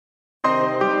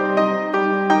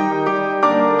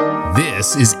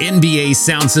This is NBA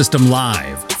Sound System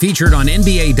Live, featured on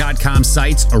NBA.com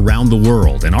sites around the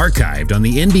world and archived on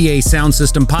the NBA Sound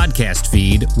System podcast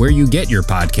feed, where you get your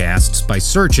podcasts by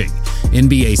searching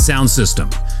NBA Sound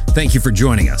System. Thank you for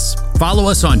joining us. Follow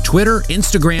us on Twitter,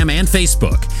 Instagram, and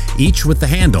Facebook, each with the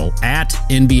handle at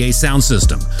NBA Sound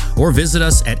System, or visit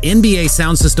us at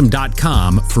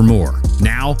NBASoundSystem.com for more.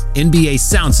 Now, NBA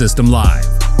Sound System Live.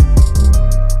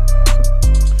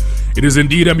 It is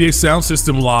indeed NBA Sound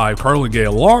System Live. Carlin Gay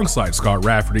alongside Scott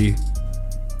Rafferty.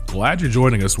 Glad you're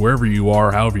joining us wherever you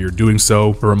are, however you're doing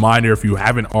so. A reminder, if you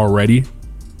haven't already,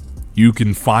 you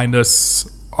can find us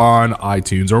on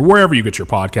iTunes or wherever you get your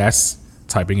podcasts,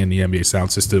 typing in the NBA Sound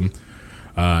System,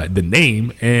 the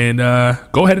name, and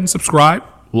go ahead and subscribe,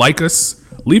 like us,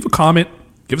 leave a comment,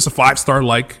 give us a 5-star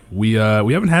like. We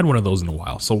haven't had one of those in a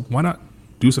while, so why not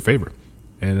do us a favor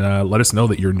and let us know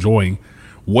that you're enjoying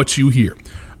what you hear.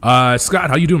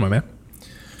 Scott, how you doing, my man?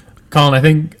 Colin, I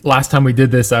think last time we did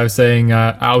this, I was saying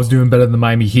I was doing better than the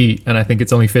Miami Heat, and I think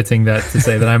it's only fitting that to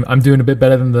say that I'm doing a bit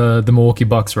better than the Milwaukee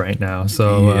Bucks right now.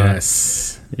 So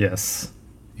yes.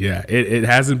 Yeah, it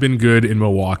hasn't been good in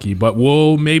Milwaukee, but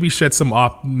we'll maybe shed some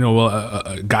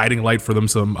guiding light for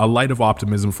them, a light of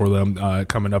optimism for them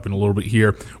coming up in a little bit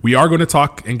here. We are going to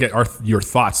talk and get your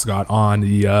thoughts, Scott, on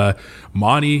the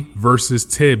Monty versus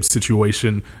Tibbs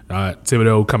situation.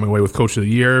 Thibodeau coming away with Coach of the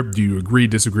Year. Do you agree,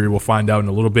 disagree? We'll find out in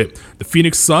a little bit. The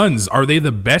Phoenix Suns, are they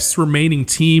the best remaining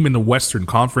team in the Western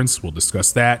Conference? We'll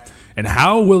discuss that. And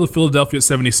how will the Philadelphia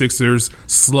 76ers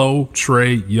slow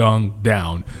Trae Young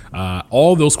down?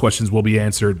 All those questions will be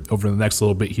answered over the next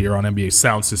little bit here on NBA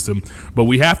Sound System. But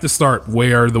we have to start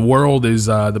where the world is,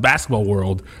 the basketball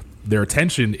world. Their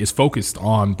attention is focused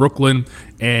on Brooklyn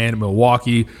and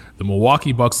Milwaukee. The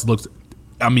Milwaukee Bucks looked,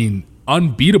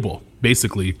 unbeatable,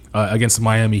 basically, against the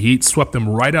Miami Heat. Swept them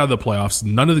right out of the playoffs.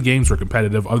 None of the games were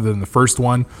competitive other than the first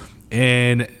one.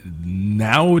 And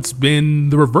now it's been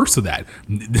the reverse of that.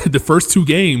 The first two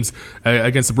games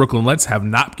against the Brooklyn Nets have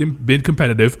not been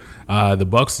competitive. The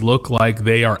Bucks look like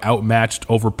they are outmatched,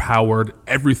 overpowered,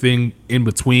 everything in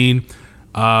between.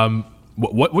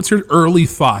 What's your early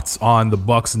thoughts on the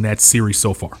Bucks-Nets series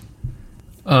so far?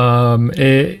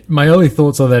 My early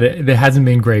thoughts are that it hasn't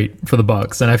been great for the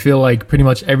Bucks, and I feel like pretty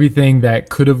much everything that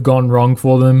could have gone wrong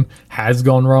for them has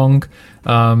gone wrong.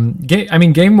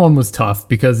 Game one was tough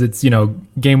because it's,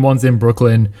 game one's in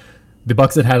Brooklyn. The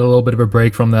Bucks had a little bit of a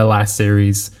break from their last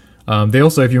series. They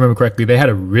also, if you remember correctly, they had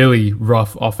a really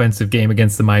rough offensive game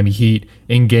against the Miami Heat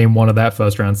in game one of that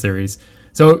first round series.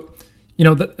 So,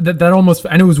 that almost,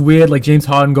 and it was weird, like James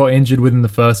Harden got injured within the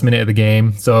first minute of the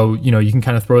game. So, you can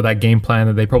kind of throw that game plan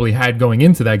that they probably had going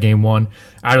into that game one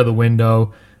out of the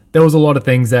window. There was a lot of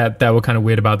things that were kind of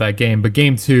weird about that game. But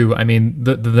game two,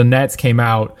 the Nets came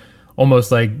out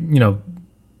almost like,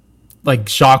 like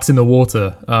sharks in the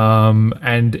water.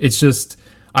 And it's just,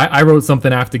 I wrote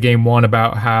something after game one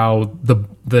about how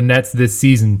the Nets this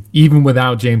season, even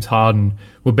without James Harden,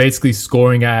 were basically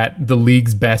scoring at the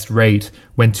league's best rate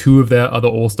when two of their other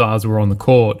All-Stars were on the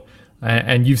court.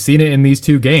 And you've seen it in these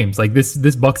two games. Like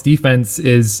this Bucks defense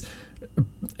is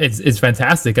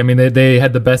fantastic. They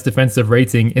had the best defensive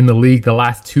rating in the league the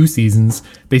last two seasons.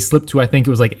 They slipped to, I think it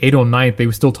was like 8th or 9th. They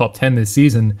were still top 10 this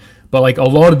season. But like a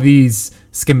lot of these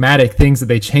schematic things that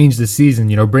they changed this season,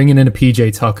 bringing in a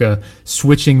PJ Tucker,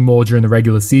 switching more during the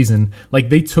regular season, like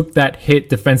they took that hit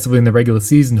defensively in the regular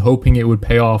season, hoping it would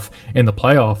pay off in the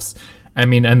playoffs.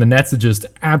 And the Nets are just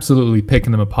absolutely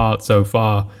picking them apart so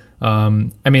far.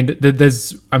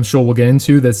 There's, I'm sure we'll get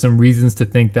into, there's some reasons to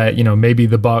think that, maybe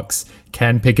the Bucks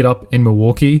can pick it up in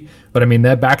Milwaukee, but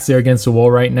their backs are against the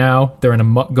wall right now. They're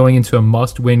going into a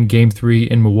must-win Game 3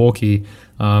 in Milwaukee.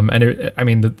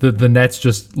 The Nets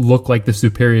just look like the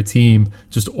superior team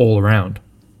just all around.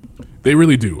 They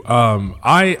really do.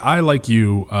 I like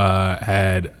you,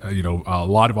 had a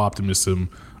lot of optimism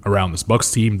around this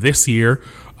Bucks team this year.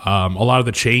 A lot of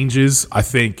the changes I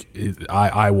think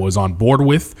I was on board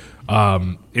with.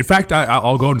 In fact,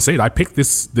 I'll go and say it. I picked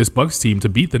this Bucks team to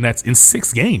beat the Nets in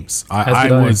 6 games.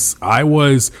 I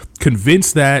was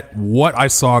convinced that what I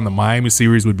saw in the Miami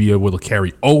series would be able to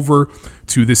carry over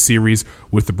to this series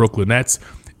with the Brooklyn Nets.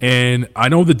 And I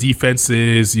know the defense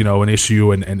is, an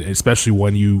issue, and especially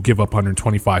when you give up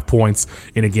 125 points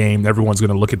in a game, everyone's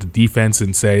going to look at the defense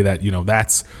and say that,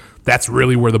 that's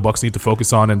really where the Bucks need to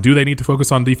focus on. And do they need to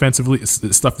focus on defensively?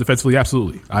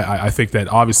 Absolutely. I think that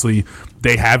obviously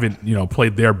they haven't,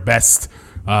 played their best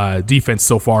defense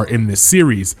so far in this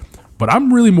series. But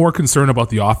I'm really more concerned about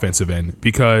the offensive end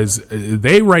because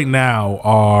they right now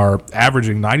are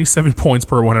averaging 97 points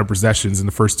per 100 possessions in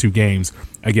the first 2 games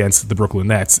against the Brooklyn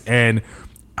Nets. And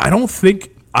I don't think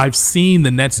I've seen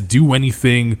the Nets do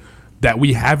anything that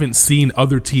we haven't seen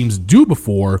other teams do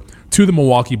before to the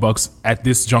Milwaukee Bucks at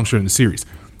this juncture in the series.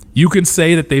 You can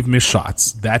say that they've missed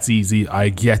shots. That's easy. I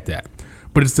get that.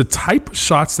 But it's the type of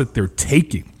shots that they're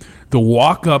taking, the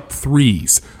walk-up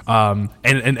threes,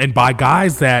 and by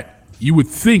guys that you would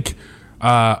think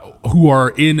who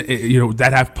are in,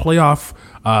 that have playoff,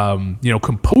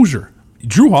 composure.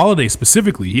 Jrue Holiday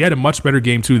specifically, he had a much better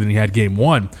game 2 than he had game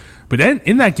 1. But then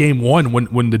in that game 1,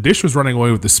 when the dish was running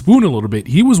away with the spoon a little bit,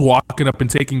 he was walking up and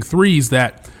taking threes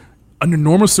that, under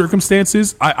normal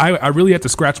circumstances, I really had to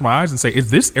scratch my eyes and say,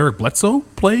 is this Eric Bledsoe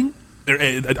playing?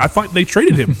 I thought they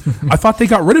traded him. I thought they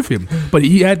got rid of him. But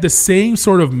he had the same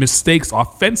sort of mistakes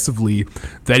offensively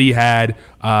that he had,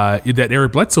 that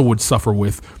Eric Bledsoe would suffer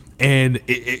with. And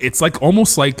it's like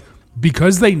almost like,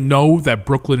 because they know that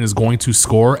Brooklyn is going to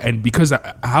score, and because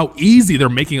how easy they're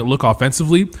making it look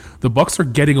offensively, the Bucks are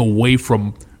getting away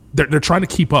from. They're trying to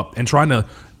keep up and trying to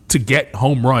get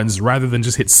home runs rather than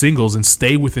just hit singles and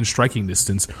stay within striking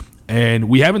distance. And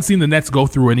we haven't seen the Nets go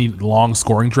through any long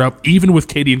scoring drought, even with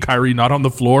KD and Kyrie not on the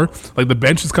floor. Like, the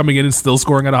bench is coming in and still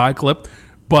scoring at a high clip.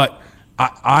 But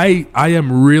I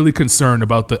am really concerned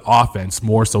about the offense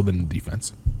more so than the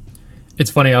defense. It's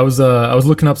funny. I was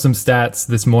looking up some stats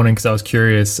this morning because I was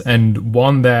curious, and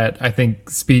one that I think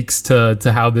speaks to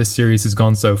how this series has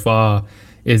gone so far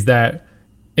is that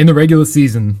in the regular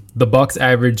season, the Bucks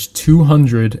averaged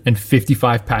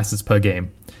 255 passes per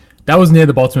game. That was near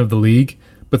the bottom of the league,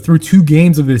 but through 2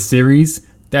 games of this series,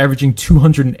 they're averaging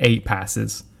 208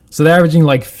 passes. So they're averaging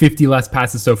like 50 less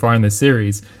passes so far in this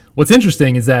series. What's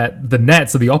interesting is that the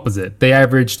Nets are the opposite. They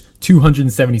averaged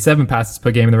 277 passes per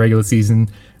game in the regular season,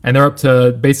 and they're up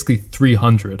to basically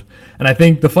 300. And I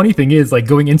think the funny thing is, like,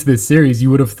 going into this series, you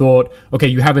would have thought, okay,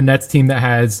 you have a Nets team that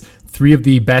has 3 of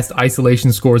the best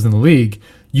isolation scorers in the league.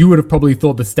 You would have probably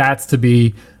thought the stats to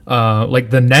be like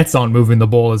the Nets aren't moving the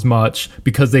ball as much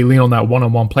because they lean on that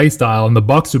one-on-one play style, and the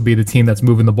Bucks would be the team that's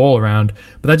moving the ball around.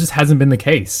 But that just hasn't been the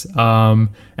case. And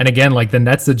again, like, the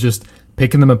Nets are just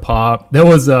picking them apart. There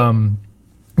was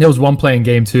one play in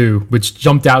game 2 which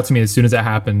jumped out to me as soon as it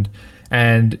happened.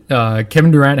 And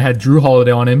Kevin Durant had Jrue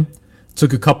Holiday on him,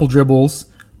 took a couple dribbles,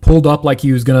 pulled up like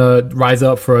he was going to rise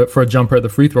up for a jumper at the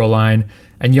free throw line,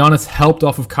 and Giannis helped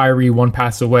off of Kyrie one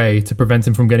pass away to prevent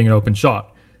him from getting an open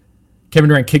shot. Kevin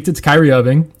Durant kicked it to Kyrie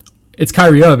Irving. It's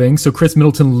Kyrie Irving, so Chris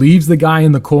Middleton leaves the guy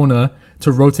in the corner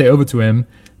to rotate over to him.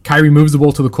 Kyrie moves the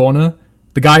ball to the corner.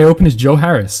 The guy open is Joe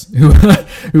Harris, who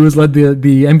has led the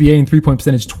NBA in three-point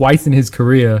percentage twice in his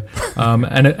career,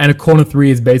 and a corner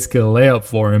 3 is basically a layup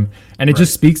for him. And it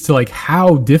just speaks to like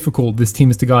how difficult this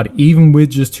team is to guard, even with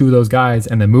just 2 of those guys,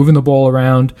 and they're moving the ball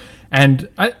around. And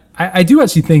I do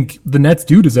actually think the Nets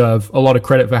do deserve a lot of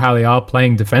credit for how they are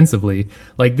playing defensively.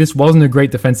 Like, this wasn't a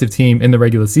great defensive team in the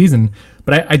regular season,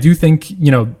 but I do think,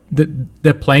 that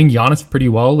they're playing Giannis pretty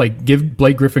well. Like, give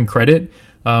Blake Griffin credit.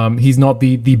 He's not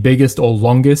the biggest or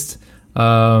longest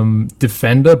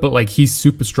defender, but like, he's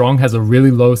super strong, has a really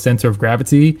low center of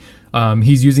gravity.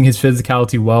 He's using his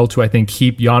physicality well to, I think,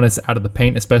 keep Giannis out of the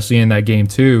paint, especially in that game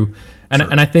 2.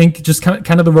 And I think just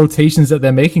kind of the rotations that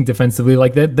they're making defensively,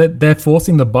 like they're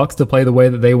forcing the Bucks to play the way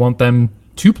that they want them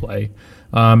to play.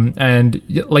 And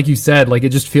like you said, like, it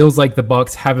just feels like the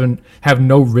Bucks have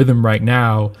no rhythm right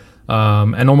now.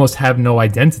 And almost have no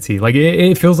identity. Like,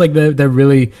 it feels like they're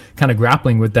really kind of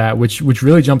grappling with that, which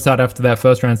really jumps out after that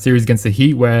first round series against the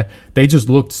Heat, where they just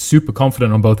looked super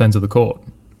confident on both ends of the court.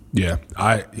 Yeah,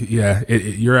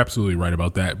 you're absolutely right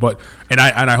about that. But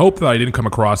I hope that I didn't come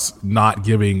across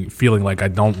feeling like I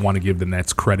don't want to give the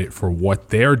Nets credit for what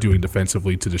they're doing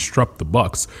defensively to disrupt the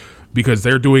Bucks, because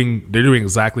they're doing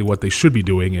exactly what they should be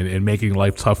doing and making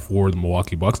life tough for the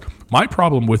Milwaukee Bucks. My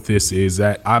problem with this is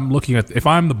that I'm looking at, if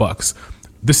I'm the Bucks,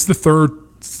 this is the third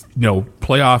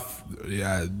playoff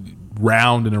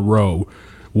round in a row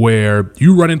where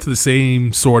you run into the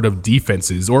same sort of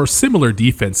defenses or similar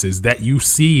defenses that you've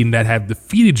seen that have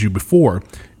defeated you before,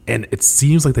 and it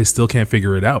seems like they still can't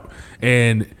figure it out.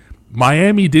 And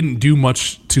Miami didn't do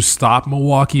much to stop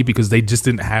Milwaukee because they just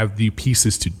didn't have the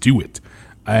pieces to do it.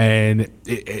 And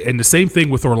the same thing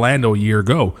with Orlando a year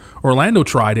ago. Orlando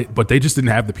tried it, but they just didn't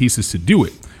have the pieces to do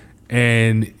it.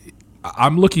 And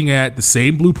I'm looking at the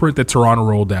same blueprint that Toronto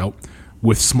rolled out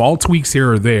with small tweaks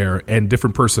here or there and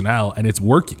different personnel, and it's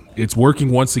working. It's working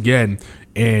once again.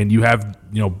 And you have,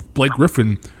 Blake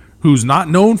Griffin, who's not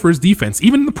known for his defense,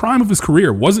 even in the prime of his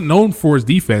career, wasn't known for his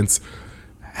defense,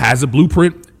 has a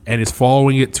blueprint and is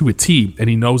following it to a T, and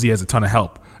he knows he has a ton of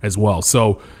help as well.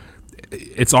 So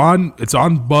it's on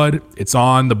Bud, it's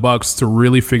on the Bucks to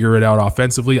really figure it out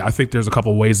offensively. I think there's a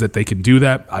couple ways that they can do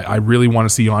that. I really want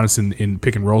to see Giannis in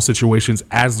pick and roll situations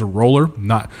as the roller.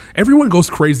 Not everyone goes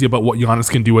crazy about what Giannis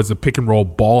can do as a pick and roll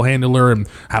ball handler and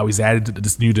how he's added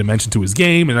this new dimension to his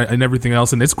game and everything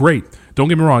else, and it's great. Don't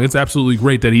get me wrong, it's absolutely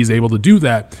great that he's able to do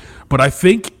that. But I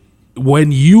think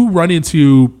when you run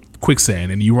into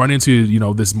quicksand and you run into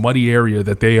this muddy area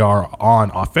that they are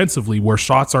on offensively where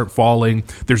shots aren't falling,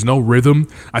 there's no rhythm.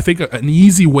 I think an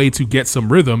easy way to get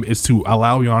some rhythm is to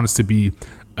allow Giannis to be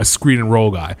a screen and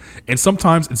roll guy, and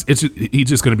sometimes he's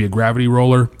just going to be a gravity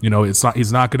roller.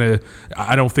 He's not going to.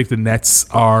 I don't think the Nets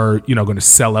are going to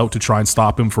sell out to try and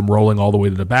stop him from rolling all the way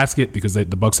to the basket because the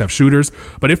Bucks have shooters.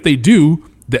 But if they do,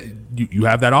 that you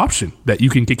have that option that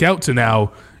you can kick out to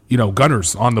now.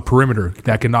 Gunners on the perimeter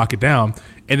that can knock it down.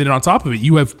 And then on top of it,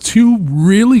 you have two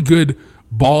really good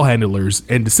ball handlers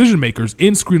and decision makers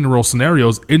in screen and roll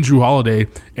scenarios in Jrue Holiday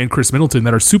and Chris Middleton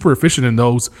that are super efficient in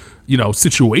those,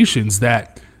 situations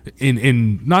that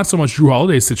in not so much Jrue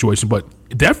Holiday's situation, but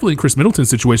definitely Chris Middleton's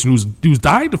situation, who's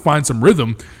dying to find some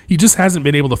rhythm. He just hasn't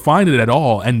been able to find it at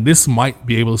all. And this might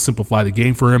be able to simplify the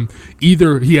game for him.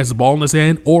 Either he has the ball in his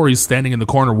hand or he's standing in the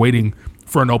corner waiting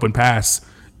for an open pass,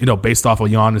 based off a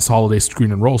Giannis Holiday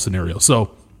screen and roll scenario.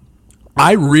 So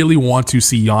I really want to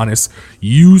see Giannis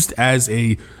used as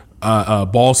a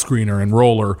ball screener and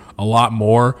roller a lot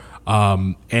more.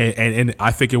 And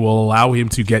I think it will allow him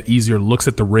to get easier looks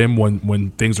at the rim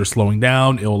when things are slowing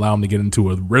down. It'll allow him to get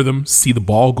into a rhythm, see the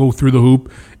ball go through the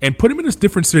hoop, and put him in this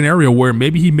different scenario where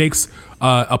maybe he makes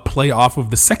a play off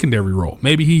of the secondary role.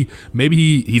 Maybe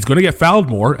he's going to get fouled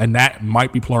more, and that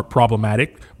might be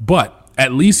problematic, but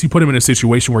at least you put him in a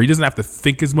situation where he doesn't have to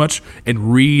think as much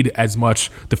and read as much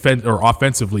defense or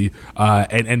offensively,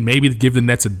 and maybe give the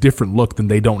Nets a different look than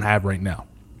they don't have right now.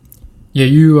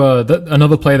 Yeah,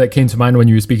 another play that came to mind when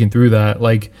you were speaking through that,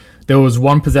 like there was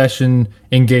one possession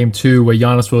in game 2 where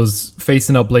Giannis was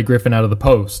facing up Blake Griffin out of the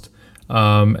post.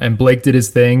 And Blake did his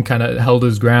thing, kind of held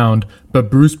his ground,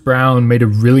 but Bruce Brown made a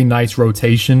really nice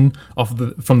rotation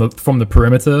from the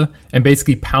perimeter and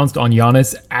basically pounced on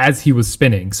Giannis as he was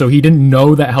spinning. So he didn't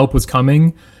know that help was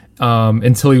coming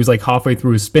until he was like halfway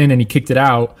through his spin and he kicked it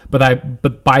out.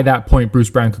 But by that point, Bruce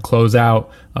Brown could close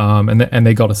out, and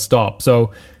they got a stop.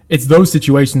 So it's those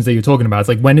situations that you're talking about. It's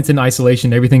like when it's in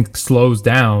isolation, everything slows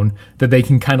down, that they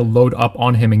can kind of load up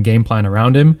on him and game plan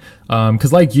around him.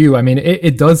 Because like you, I mean,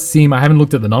 it does seem, I haven't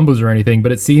looked at the numbers or anything,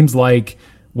 but it seems like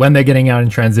when they're getting out in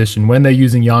transition, when they're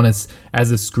using Giannis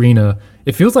as a screener,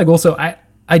 it feels like also,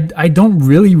 I don't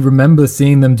really remember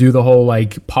seeing them do the whole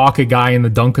like park a guy in the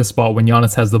dunker spot when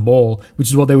Giannis has the ball, which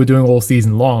is what they were doing all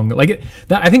season long.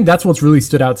 I think that's what's really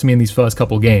stood out to me in these first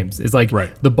couple games. Is like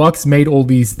right. The Bucks made all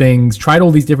these things, tried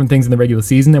all these different things in the regular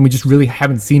season, and we just really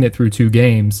haven't seen it through 2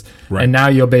 games. Right. And now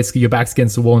your back's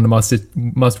against the wall in a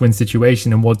must-win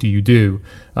situation, and what do you do?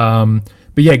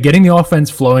 But yeah, getting the offense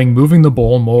flowing, moving the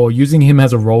ball more, using him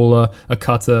as a roller, a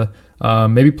cutter,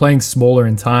 maybe playing smaller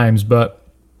in times, but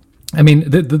I mean,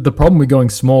 the problem with going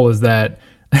small is that,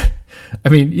 I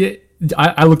mean,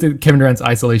 I looked at Kevin Durant's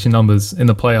isolation numbers in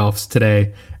the playoffs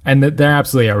today, and they're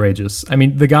absolutely outrageous. I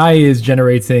mean, the guy is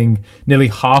generating nearly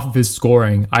half of his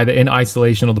scoring either in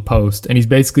isolation or the post, and he's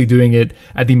basically doing it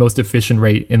at the most efficient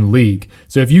rate in the league.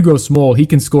 So if you go small, he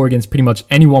can score against pretty much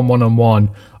anyone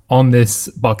one-on-one on this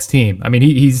Bucks team. I mean,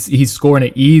 he's scoring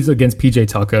at ease against PJ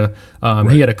Tucker. Right.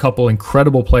 He had a couple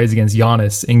incredible plays against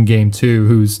Giannis in game 2,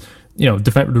 who's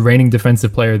the reigning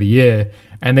defensive player of the year,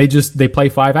 and they play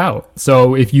 5 out.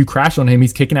 So if you crash on him,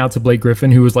 he's kicking out to Blake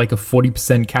Griffin, who was like a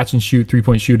 40% catch and shoot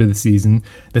 3-point shooter this season.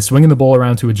 They're swinging the ball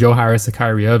around to a Joe Harris, a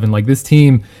Kyrie Irving. Like, this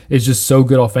team is just so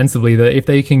good offensively that if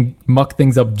they can muck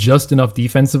things up just enough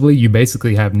defensively, you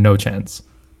basically have no chance.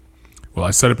 Well,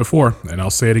 I said it before, and I'll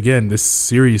say it again. This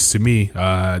series, to me,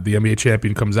 the NBA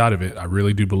champion comes out of it. I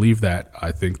really do believe that.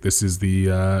 I think this is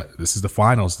the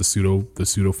finals, the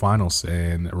pseudo finals,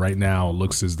 and right now it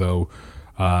looks as though,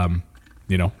 the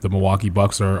Milwaukee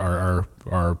Bucks are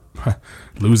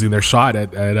losing their shot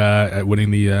at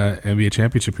winning the NBA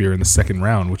championship here in the second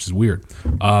round, which is weird.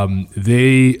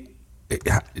 The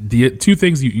 2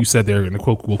 things you said there, and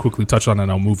we'll quickly touch on, and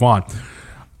I'll move on.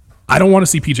 I don't want to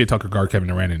see PJ Tucker guard Kevin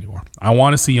Durant anymore. I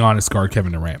want to see Giannis guard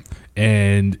Kevin Durant.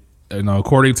 And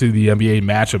according to the NBA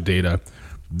matchup data,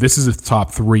 this is the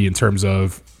top 3 in terms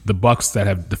of the Bucks that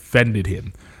have defended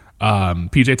him.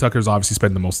 PJ Tucker's obviously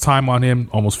spent the most time on him,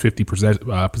 almost 50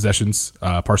 possessions,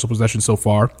 partial possessions so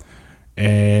far.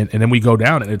 And then we go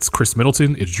down, and it's Chris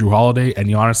Middleton, it's Jrue Holiday, and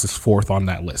Giannis is 4th on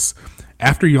that list.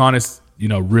 After Giannis,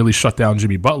 really shut down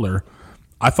Jimmy Butler,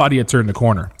 I thought he had turned the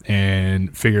corner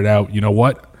and figured out, you know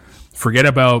what? forget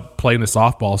about playing the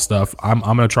softball stuff. I'm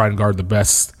going to try and guard the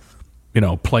best,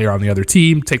 player on the other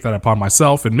team, take that upon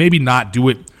myself, and maybe not do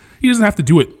it. He doesn't have to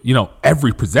do it,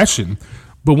 every possession.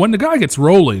 But when the guy gets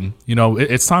rolling,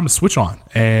 it's time to switch on.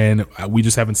 And we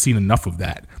just haven't seen enough of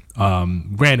that.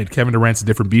 Granted, Kevin Durant's a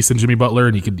different beast than Jimmy Butler,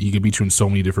 and he could beat you in so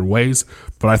many different ways.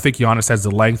 But I think Giannis has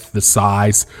the length, the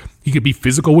size. He could be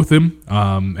physical with him.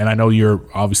 And I know you're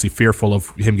obviously fearful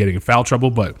of him getting in foul trouble,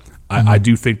 but I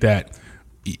do think that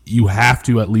you have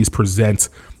to at least present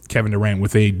Kevin Durant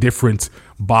with a different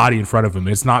body in front of him.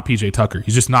 It's not PJ Tucker.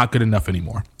 He's just not good enough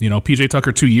anymore. PJ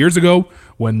Tucker 2 years ago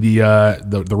when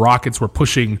the Rockets were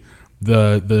pushing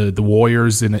the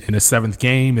Warriors in a seventh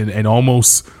game and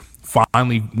almost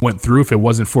finally went through, if it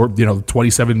wasn't for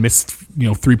 27 missed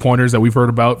 3-pointers that we've heard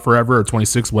about forever, or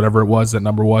 26, whatever it was that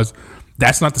number was.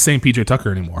 That's not the same PJ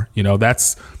Tucker anymore.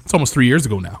 It's almost 3 years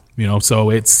ago now. So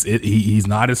he's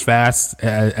not as fast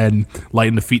and light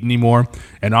in the feet anymore.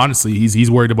 And honestly,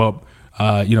 he's worried about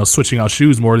switching out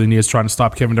shoes more than he is trying to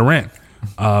stop Kevin Durant.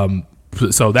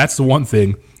 So that's the one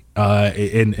thing.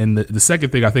 And the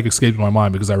second thing I think escaped my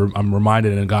mind because I'm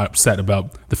reminded and got upset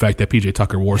about the fact that PJ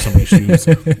Tucker wore so many shoes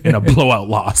in a blowout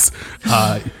loss.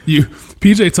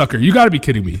 PJ Tucker, you got to be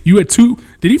kidding me. You had 2.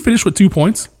 Did he finish with 2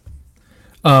 points?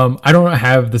 I don't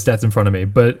have the stats in front of me,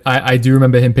 but I do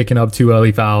remember him picking up 2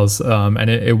 early fouls, and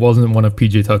it wasn't one of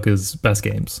PJ Tucker's best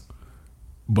games.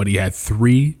 But he had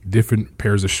 3 different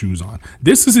pairs of shoes on.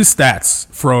 This is his stats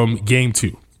from game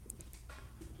 2.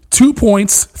 2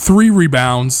 points, 3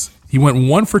 rebounds. He went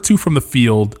 1 for 2 from the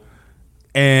field,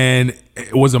 and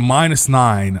it was a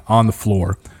 -9 on the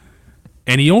floor.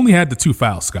 And he only had the 2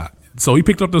 fouls, Scott. So he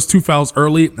picked up those 2 fouls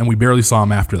early, and we barely saw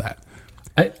him after that.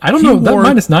 I don't know. That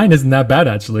 -9 isn't that bad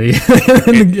actually in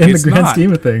the grand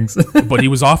scheme of things. But he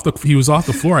was off the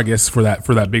floor, I guess, for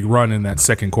that big run in that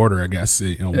second quarter. I guess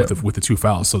with the 2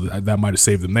 fouls, so that might have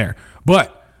saved him there.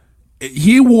 But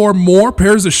he wore more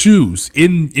pairs of shoes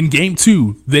in game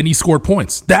 2 than he scored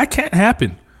points. That can't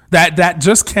happen. That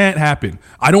just can't happen.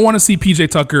 I don't want to see PJ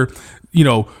Tucker,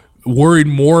 worried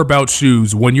more about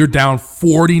shoes when you're down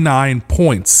 49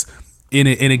 points in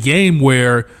a game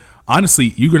where.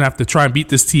 Honestly, you're going to have to try and beat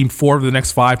this team 4 of the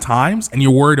next 5 times, and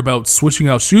you're worried about switching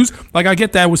out shoes. Like, I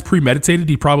get that was premeditated.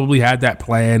 He probably had that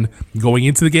plan going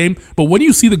into the game. But when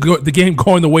you see the game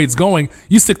going the way it's going,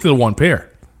 you stick to the 1 pair.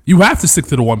 You have to stick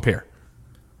to the 1 pair.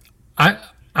 I'm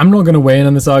not going to weigh in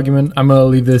on this argument. I'm going to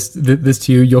leave this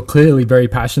to you. You're clearly very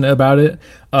passionate about it.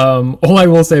 All I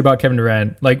will say about Kevin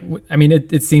Durant,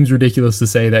 it seems ridiculous to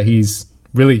say that he's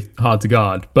really hard to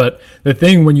guard. But the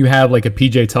thing when you have like a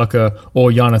PJ Tucker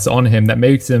or Giannis on him that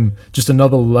makes him just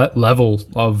another level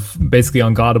of basically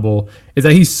unguardable is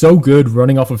that he's so good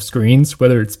running off of screens,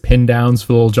 whether it's pin downs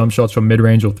for little jump shots from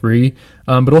mid-range or 3,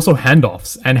 but also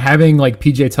handoffs. And having like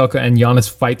PJ Tucker and Giannis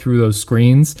fight through those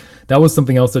screens, that was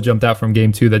something else that jumped out from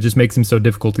game 2 that just makes him so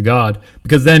difficult to guard.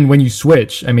 Because then when you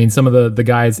switch, some of the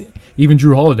guys, even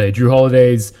Drew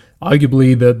Holiday's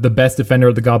arguably the best defender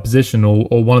at the guard position,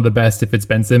 or one of the best if it's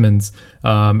Ben Simmons.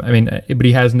 But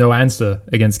he has no answer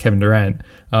against Kevin Durant.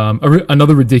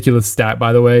 Another ridiculous stat,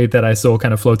 by the way, that I saw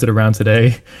kind of floated around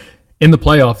today. In the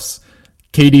playoffs,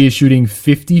 KD is shooting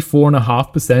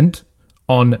 54.5%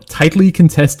 on tightly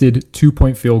contested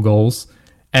 2-point field goals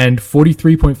and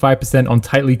 43.5% on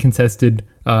tightly contested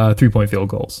 3-point field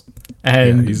goals.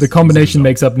 And the combination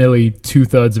makes up nearly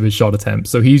 2/3 of his shot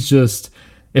attempts. So he's just...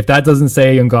 If that doesn't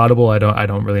say unguardable, I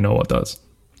don't really know what does.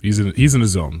 He's in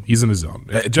his zone. He's in his zone.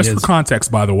 Just for context,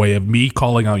 by the way, of me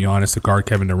calling out Giannis to guard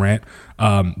Kevin Durant,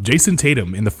 Jason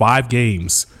Tatum in the 5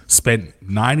 games spent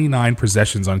 99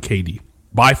 possessions on KD.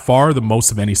 By far the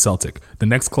most of any Celtic. The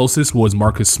next closest was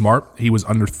Marcus Smart. He was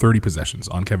under 30 possessions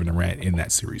on Kevin Durant in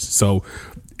that series. So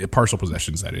partial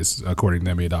possessions, that is, according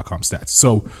to NBA.com stats.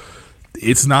 So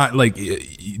it's not like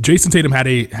Jason Tatum had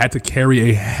to carry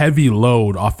a heavy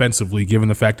load offensively, given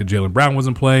the fact that Jaylen Brown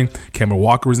wasn't playing, Kemba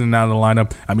Walker was in and out of the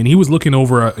lineup. He was looking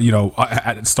over,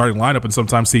 at starting lineup and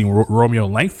sometimes seeing Romeo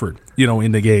Langford,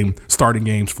 in the game, starting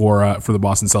games for the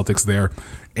Boston Celtics there,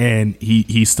 and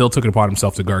he still took it upon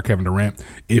himself to guard Kevin Durant.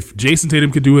 If Jason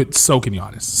Tatum could do it, so can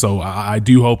Giannis. So I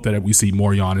do hope that we see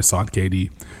more Giannis on KD.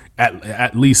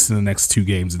 At least in the next 2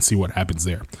 games and see what happens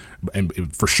there.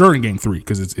 And for sure in game 3,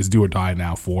 because it's do or die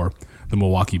now for the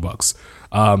Milwaukee Bucks.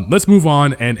 Let's move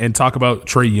on and talk about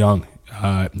Trae Young.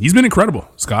 He's been incredible,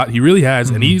 Scott. He really has.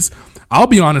 Mm-hmm. And I'll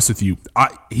be honest with you,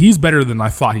 he's better than I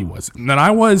thought he was. And I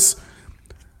don't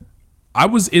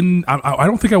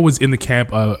think I was in the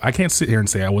camp of, I can't sit here and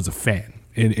say I was a fan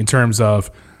in terms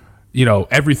of,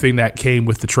 everything that came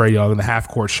with the Trae Young and the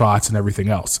half-court shots and everything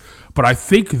else. But I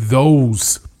think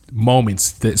those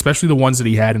moments, especially the ones that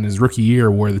he had in his rookie year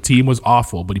where the team was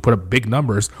awful, but he put up big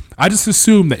numbers, I just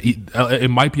assume that it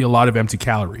might be a lot of empty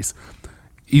calories.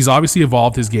 He's obviously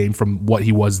evolved his game from what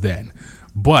he was then.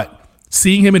 But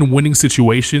seeing him in winning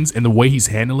situations and the way he's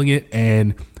handling it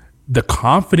and the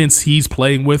confidence he's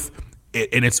playing with,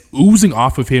 and it's oozing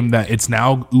off of him that it's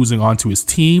now oozing onto his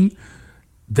team,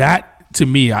 that to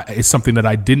me is something that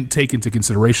I didn't take into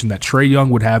consideration, that Trae Young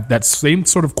would have that same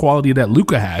sort of quality that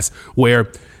Luka has,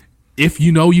 where if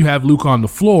you know you have Luka on the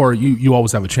floor, you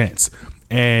always have a chance.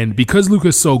 And because Luka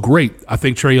is so great, I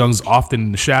think Trae Young's often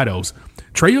in the shadows.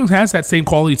 Trae Young has that same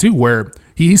quality too, where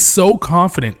he's so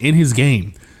confident in his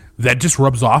game that just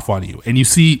rubs off on you, and you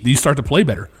start to play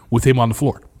better with him on the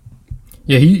floor.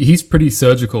 Yeah, he's pretty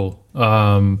surgical.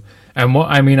 And what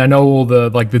I mean, I know all the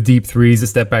deep threes, the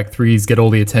step back threes get all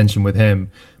the attention with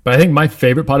him, but I think my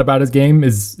favorite part about his game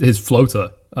is his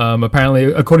floater. Apparently,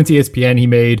 according to ESPN, he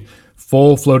made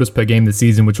 4 floaters per game this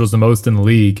season, which was the most in the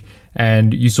league.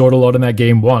 And you saw it a lot in that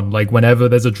game 1. Like whenever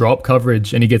there's a drop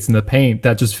coverage and he gets in the paint,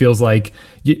 that just feels like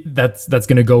that's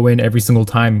going to go in every single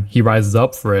time he rises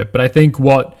up for it. But I think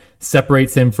what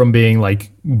separates him from being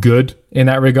like good in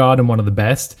that regard and one of the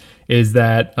best is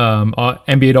that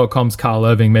NBA.com's Kyle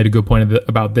Irving made a good point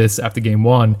about this after game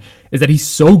 1, is that he's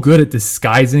so good at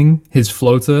disguising his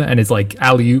floater and his like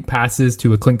alley-oop passes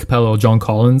to a Clint Capella or John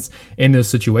Collins in those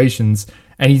situations.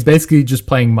 And he's basically just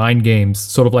playing mind games,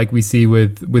 sort of like we see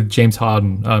with James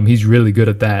Harden. He's really good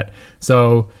at that.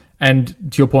 So, and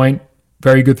to your point,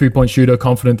 very good three-point shooter,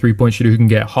 confident three-point shooter who can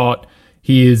get hot.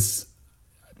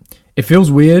 It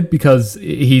feels weird because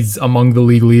he's among the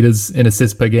league leaders in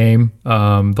assists per game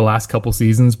the last couple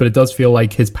seasons, but it does feel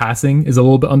like his passing is a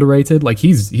little bit underrated. Like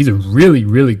he's a really,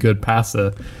 really good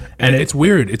passer. And it's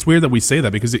weird. It's weird that we say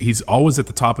that because he's always at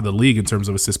the top of the league in terms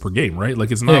of assists per game, right? Like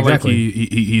it's not like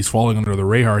he's falling under the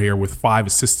radar here with 5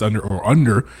 assists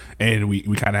under, and we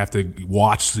kind of have to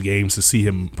watch the games to see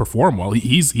him perform well.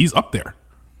 He's up there.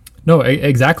 No,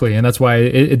 exactly, and that's why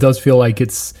it does feel like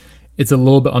it's a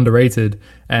little bit underrated.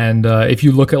 And if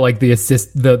you look at like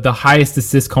the highest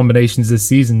assist combinations this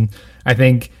season, I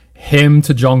think him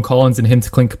to John Collins and him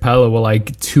to Clint Capella were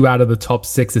like 2 out of the top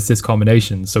 6 assist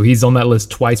combinations. So he's on that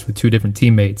list twice with 2 different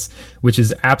teammates, which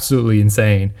is absolutely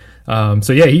insane.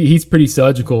 So yeah, he's pretty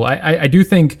surgical. I do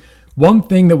think one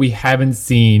thing that we haven't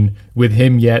seen with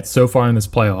him yet so far in this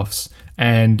playoffs,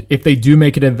 and if they do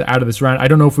make it out of this round, I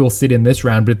don't know if we'll see it in this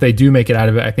round, but if they do make it out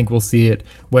of it, I think we'll see it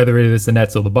whether it is the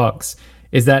Nets or the Bucks,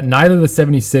 is that neither the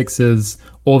 76ers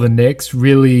or the Knicks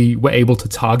really were able to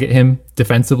target him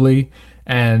defensively.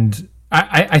 And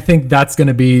I think that's going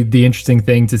to be the interesting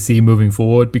thing to see moving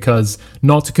forward, because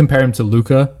not to compare him to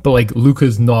Luka, but like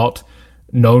Luka's not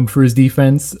known for his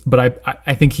defense, but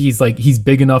I think he's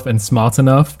big enough and smart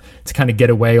enough to kind of get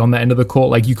away on the end of the court.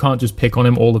 Like you can't just pick on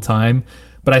him all the time.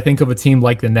 But I think of a team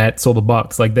like the Nets or the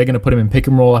Bucks, like they're going to put him in pick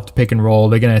and roll after pick and roll.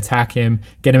 They're going to attack him,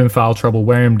 get him in foul trouble,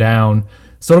 wear him down.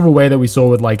 Sort of a way that we saw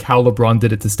with like how LeBron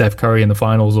did it to Steph Curry in the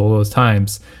finals all those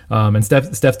times. And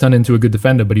Steph's turned into a good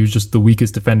defender, but he was just the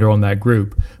weakest defender on that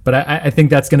group. But I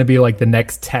think that's going to be like the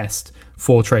next test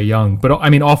for Trae Young. But I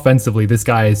mean, offensively, this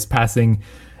guy is passing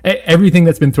everything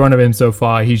that's been thrown at him so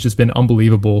far. He's just been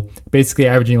unbelievable, basically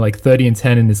averaging like 30 and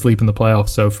 10 in his sleep in the playoffs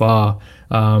so far.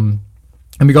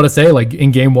 And we got to say, like in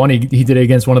game 1, he did it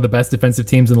against one of the best defensive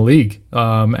teams in the league,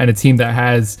 and a team that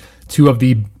has 2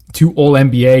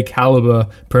 all-NBA caliber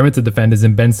perimeter defenders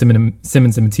in Ben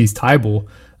Simmons and Matisse Thybulle,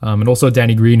 and also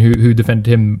Danny Green, who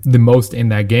defended him the most in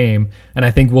that game. And I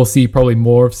think we'll see probably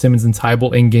more of Simmons and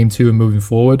Thybulle in game 2 and moving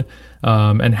forward,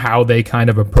 and how they kind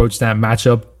of approach that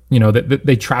matchup. You know,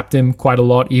 they trapped him quite a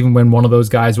lot, even when one of those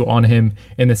guys were on him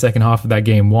in the second half of that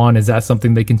game 1. Is that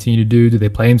something they continue to do? Do they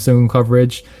play him single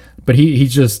coverage? But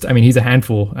he's just, I mean, he's a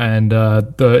handful. And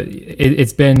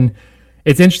it's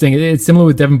interesting. It's similar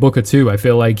with Devin Booker too. I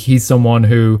feel like he's someone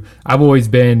who I've always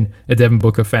been a Devin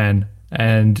Booker fan.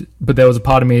 But there was a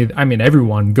part of me, I mean,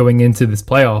 everyone going into this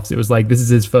playoffs, it was like, this is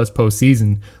his first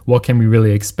postseason. What can we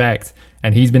really expect?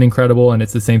 And he's been incredible. And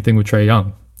it's the same thing with Trae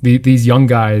Young. These young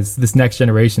guys, this next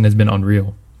generation has been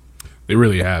unreal. They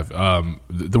really have.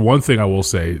 The one thing I will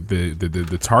say,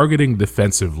 the targeting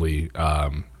defensively,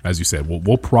 as you said,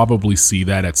 we'll probably see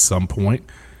that at some point.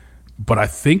 But I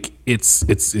think it's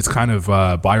kind of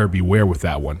buyer beware with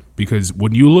that one, because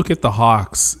when you look at the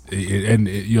Hawks, and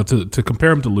you know, to compare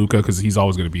him to Luka, because he's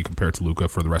always going to be compared to Luka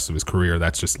for the rest of his career.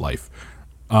 That's just life.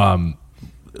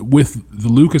 With the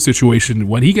Luka situation,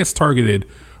 when he gets targeted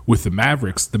with the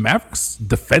Mavericks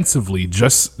defensively,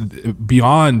 just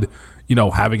beyond, you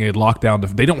know, having a lockdown,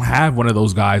 they don't have one of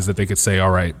those guys that they could say, all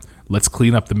right, let's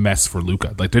clean up the mess for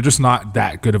Luka. Like, they're just not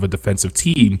that good of a defensive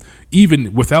team,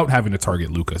 even without having to target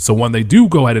Luka. So when they do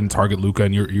go ahead and target Luka,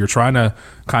 and you're trying to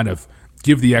kind of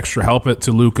give the extra help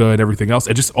to Luka and everything else,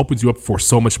 it just opens you up for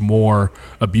so much more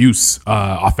abuse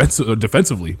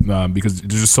defensively, because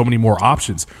there's just so many more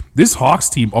options. This Hawks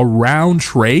team around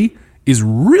Trey is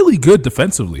really good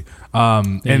defensively,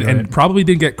 and probably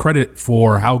didn't get credit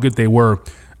for how good they were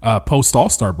post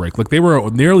All-Star break. Like, they were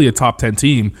nearly a top 10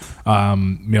 team,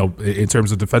 in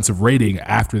terms of defensive rating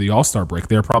after the All-Star break.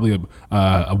 They're probably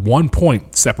a 1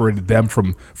 point separated them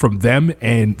from them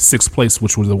and sixth place,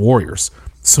 which was the Warriors.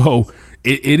 So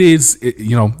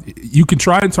you can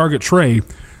try and target Trey,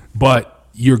 but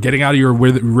you're getting out of your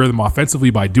rhythm offensively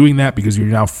by doing that, because you're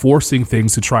now forcing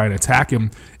things to try and attack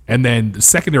him. And then the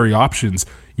secondary options,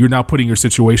 you're now putting your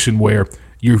situation where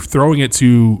you're throwing it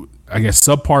to, I guess,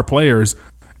 subpar players,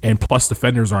 and plus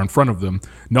defenders are in front of them.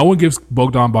 No one gives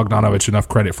Bogdan Bogdanovic enough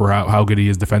credit for how good he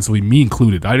is defensively, me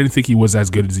included. I didn't think he was as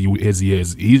good as he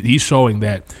is. He's showing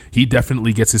that he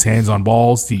definitely gets his hands on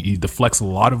balls. He deflects a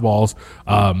lot of balls.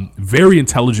 Very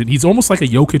intelligent. He's almost like a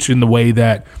Jokic in the way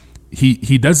that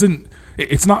he doesn't.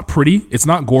 It's not pretty. It's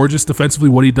not gorgeous defensively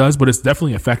what he does, but it's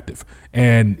definitely effective.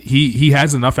 And he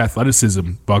has enough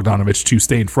athleticism, Bogdanovic, to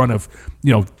stay in front of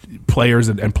players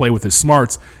and play with his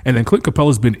smarts. And then Clint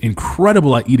Capella's been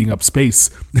incredible at eating up space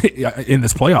in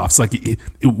this playoffs. Like,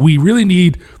 we really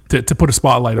need to put a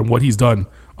spotlight on what he's done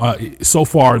so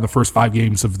far in the first 5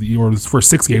 games or the first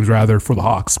 6 games rather, for the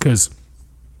Hawks, because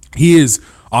he is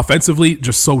offensively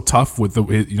just so tough with the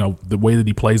way that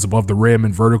he plays above the rim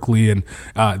and vertically, and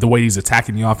the way he's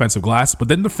attacking the offensive glass. But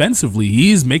then defensively,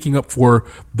 he's making up for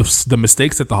the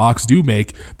mistakes that the Hawks do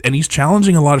make, and he's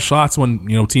challenging a lot of shots when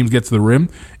teams get to the rim.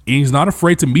 And he's not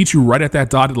afraid to meet you right at that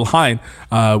dotted line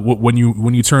when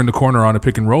you turn the corner on a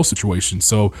pick and roll situation.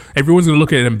 So everyone's going to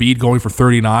look at Embiid going for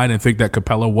 39 and think that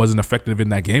Capella wasn't effective in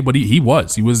that game, but he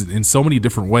was in so many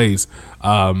different ways.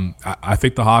 I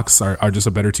think the Hawks are just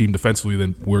a better team defensively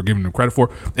than we're giving them credit for,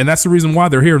 and that's the reason why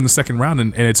they're here in the second round,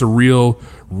 and it's a real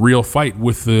fight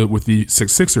with the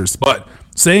Sixers. But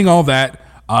saying all that,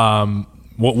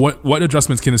 what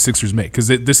adjustments can the Sixers make? Because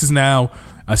this is now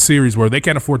a series where they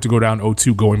can't afford to go down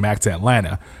 0-2 going back to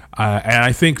Atlanta. And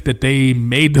I think that they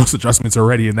made those adjustments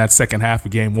already in that second half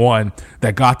of game 1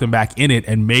 that got them back in it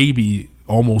and maybe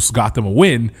almost got them a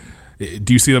win.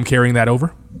 Do you see them carrying that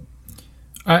over?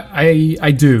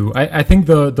 I do. I think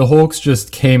the Hawks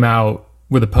just came out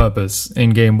with a purpose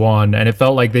in game 1, and it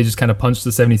felt like they just kind of punched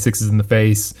the 76ers in the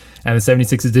face, and the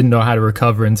 76ers didn't know how to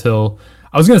recover until,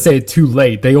 I was going to say too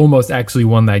late. They almost actually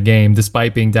won that game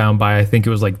despite being down by, I think it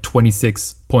was like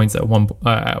 26 points at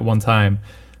one time.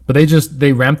 But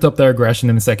they ramped up their aggression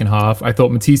in the second half. I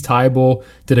thought Matisse Thybulle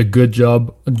did a good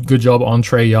job on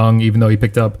Trae Young, even though he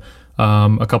picked up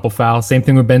a couple fouls. Same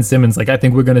thing with Ben Simmons. Like, I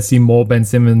think we're going to see more Ben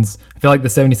Simmons. I feel like the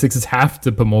 76ers have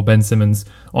to put more Ben Simmons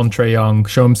on Trae Young,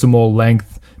 show him some more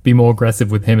length, be more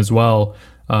aggressive with him as well.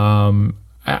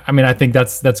 I think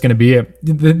that's going to be it.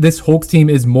 This Hawks team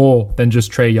is more than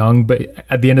just Trae Young, but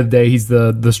at the end of the day, he's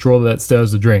the straw that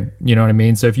stirs the drink. You know what I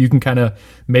mean? So if you can kind of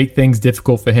make things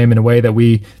difficult for him in a way that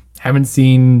we haven't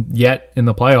seen yet in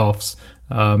the playoffs,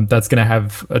 that's going to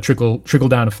have a trickle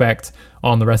down effect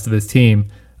on the rest of this team.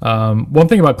 One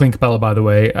thing about Clint Capella, by the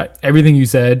way, everything you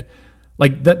said,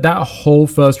 like that whole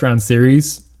first round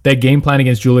series, their game plan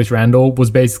against Julius Randle was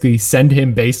basically send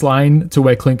him baseline to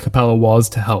where Clint Capella was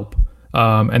to help.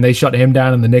 And they shut him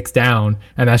down and the Knicks down,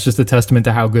 and that's just a testament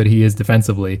to how good he is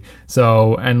defensively.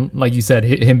 So, and like you said,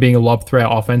 him being a lob threat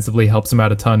offensively helps him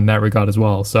out a ton in that regard as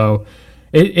well. So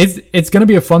it's going to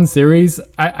be a fun series.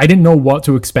 I didn't know what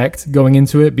to expect going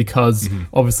into it because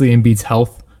obviously Embiid's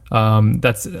health.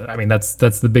 That's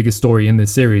the biggest story in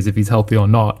this series, if he's healthy or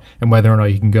not, and whether or not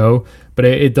he can go. But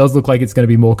it does look like it's going to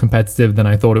be more competitive than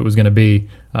I thought it was going to be.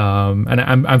 And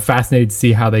I'm fascinated to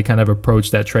see how they kind of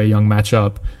approach that Trae Young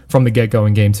matchup from the get-go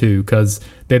in game 2, because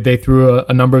they threw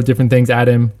a number of different things at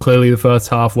him. Clearly the first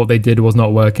half, what they did was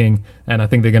not working, and I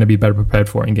think they're going to be better prepared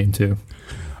for it in game 2.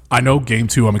 I know game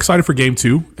 2. I'm excited for game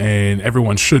 2, and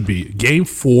everyone should be. Game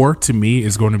 4, to me,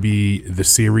 is going to be the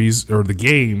series, or the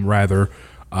game, rather,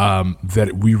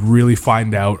 that we really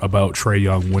find out about Trae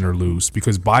Young, win or lose.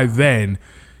 Because by then,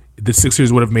 the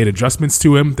Sixers would have made adjustments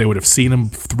to him. They would have seen him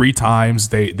 3 times.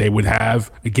 They would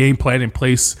have a game plan in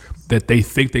place that they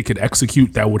think they could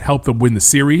execute that would help them win the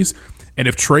series. And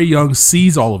if Trae Young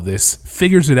sees all of this,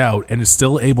 figures it out, and is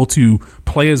still able to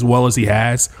play as well as he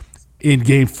has in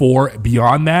game 4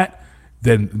 beyond that,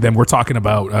 then we're talking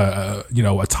about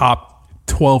a top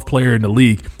 12 player in the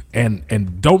league.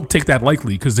 And don't take that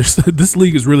lightly, because this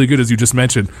league is really good, as you just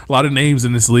mentioned. A lot of names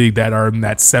in this league that are in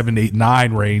that 7, 8,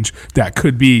 9 range that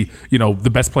could be, the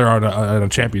best player on a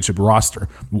championship roster.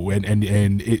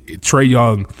 And Trae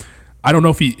Young, I don't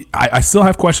know if I still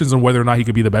have questions on whether or not he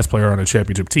could be the best player on a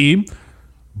championship team,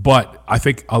 but I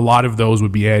think a lot of those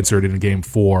would be answered in Game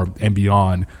 4 and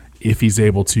beyond if he's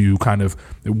able to kind of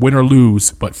win or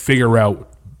lose, but figure out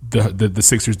the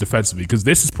Sixers defensively, because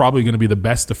this is probably going to be the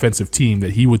best defensive team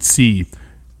that he would see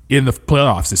in the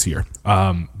playoffs this year.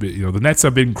 The Nets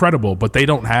have been incredible, but they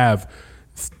don't have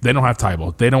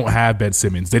Tybalt. They don't have Ben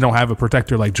Simmons. They don't have a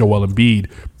protector like Joel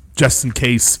Embiid, just in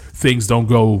case things don't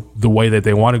go the way that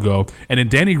they want to go. And in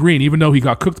Danny Green, even though he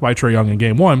got cooked by Trae Young in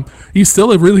Game 1, he's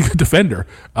still a really good defender,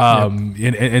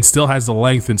 and still has the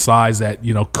length and size that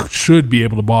should be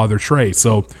able to bother Trae.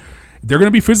 So they're going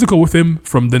to be physical with him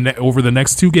over the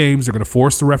next 2 games. They're going to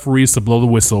force the referees to blow the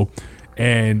whistle,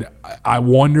 and I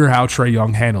wonder how Trae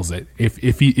Young handles it.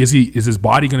 If is his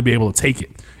body going to be able to take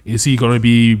it? Is he going to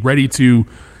be ready to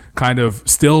kind of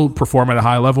still perform at a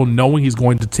high level, knowing he's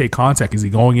going to take contact? Is he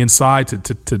going inside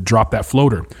to drop that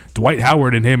floater? Dwight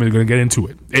Howard and him are going to get into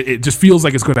it. It just feels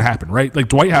like it's going to happen, right? Like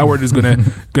Dwight Howard is going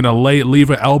to leave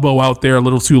an elbow out there a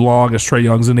little too long as Trae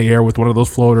Young's in the air with one of those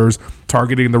floaters,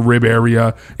 targeting the rib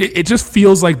area. It just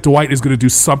feels like Dwight is going to do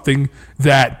something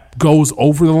that goes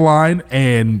over the line,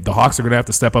 and the Hawks are going to have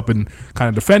to step up and kind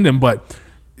of defend him. But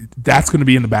that's going to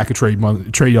be in the back of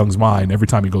Trae Young's mind every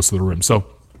time he goes to the rim. So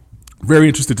very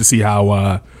interested to see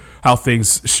how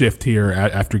things shift here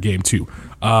after Game 2.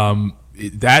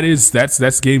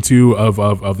 That's Game 2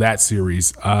 of that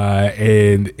series.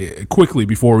 And quickly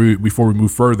before we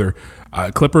move further,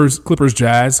 Clippers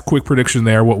Jazz. Quick prediction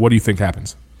there. What do you think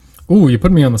happens? Ooh, you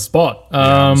put me on the spot.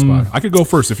 I could go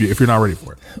first if you're not ready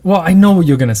for it. Well, I know what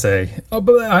you're gonna say. But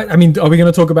I mean, are we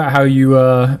gonna talk about how you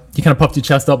kind of puffed your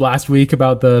chest up last week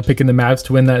about picking the Mavs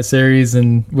to win that series,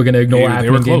 and we're gonna ignore what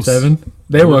happened in Game 7?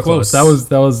 They were close. That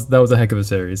was a heck of a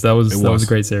series. That was a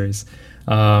great series.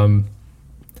 I've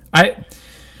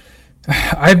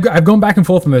gone back and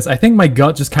forth on this. I think my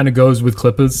gut just kind of goes with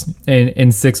Clippers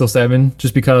in 6 or 7,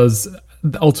 just because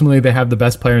ultimately they have the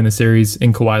best player in the series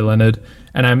in Kawhi Leonard,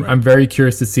 and I'm very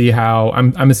curious to see how.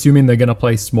 I'm assuming they're going to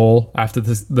play small after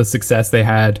the success they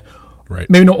had. Right.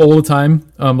 Maybe not all the time,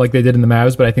 like they did in the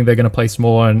Mavs, but I think they're going to play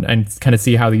small and kind of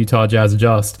see how the Utah Jazz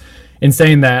adjust. In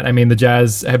saying that, I mean, the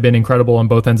Jazz have been incredible on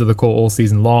both ends of the court all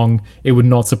season long. It would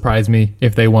not surprise me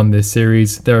if they won this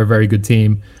series. They're a very good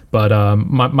team. But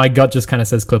my gut just kind of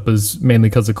says Clippers, mainly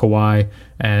because of Kawhi.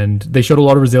 And they showed a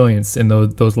lot of resilience in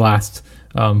those last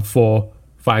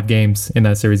 4-5 games in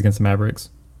that series against the Mavericks.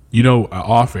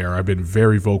 Off air, I've been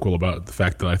very vocal about the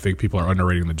fact that I think people are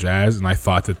underrating the Jazz, and I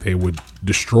thought that they would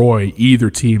destroy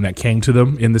either team that came to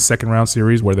them in the second round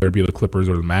series, whether it be the Clippers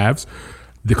or the Mavs.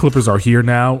 The Clippers are here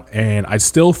now, and I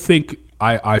still think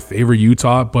I favor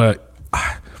Utah, but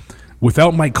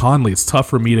without Mike Conley, it's tough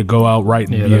for me to go out right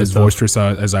and be as boisterous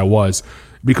as I was,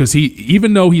 because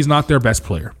even though he's not their best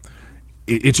player,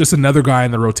 it's just another guy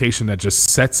in the rotation that just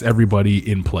sets everybody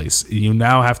in place. You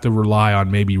now have to rely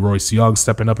on maybe Royce Young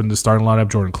stepping up in the starting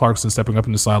lineup, Jordan Clarkson stepping up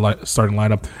in the starting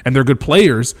lineup, and they're good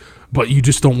players, but you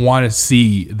just don't want to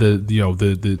see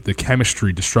the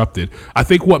chemistry disrupted. I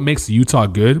think what makes Utah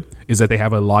good is that they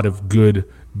have a lot of good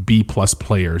B+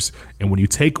 players, and when you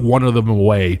take one of them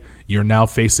away, you're now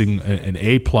facing an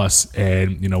A+,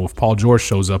 and if Paul George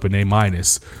shows up, an A-,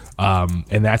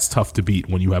 and that's tough to beat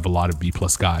when you have a lot of B+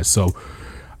 guys. So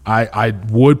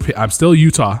I'm still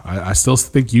Utah. I still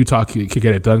think Utah could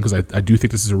get it done, because I do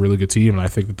think this is a really good team, and I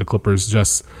think that the Clippers,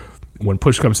 just when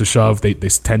push comes to shove, they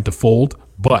tend to fold.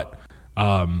 But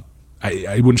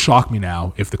it wouldn't shock me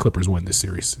now if the Clippers win this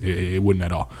series. It wouldn't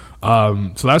at all.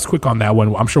 So that's quick on that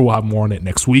one. I'm sure we'll have more on it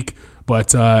next week.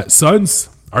 But Suns,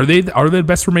 are they the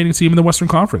best remaining team in the Western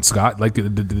Conference, Scott? Like,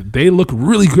 they look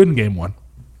really good in Game 1.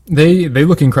 They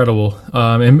look incredible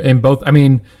in both. I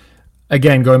mean,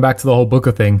 again, going back to the whole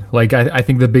Booker thing, like I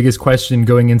think the biggest question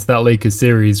going into that Lakers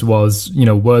series was,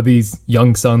 were these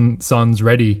young Suns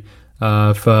ready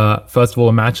for, first of all,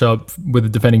 a matchup with the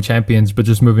defending champions, but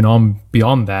just moving on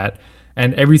beyond that.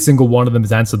 And every single one of them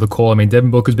has answered the call. I mean,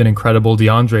 Devin Booker's been incredible.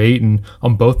 DeAndre Ayton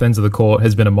on both ends of the court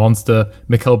has been a monster.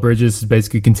 Mikal Bridges has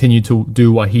basically continued to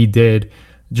do what he did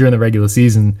during the regular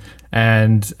season.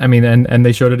 And I mean, and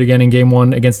they showed it again in Game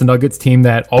 1 against the Nuggets team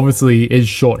that obviously is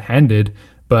shorthanded,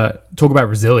 but talk about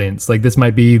resilience. Like, this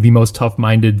might be the most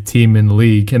tough-minded team in the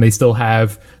league, and they still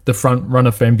have the front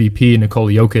runner for MVP,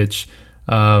 Nikola Jokic.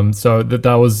 So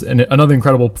that was another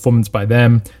incredible performance by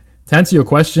them. To answer your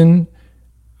question,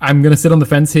 I'm going to sit on the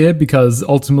fence here because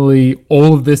ultimately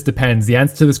all of this depends. The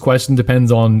answer to this question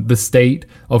depends on the state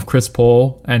of Chris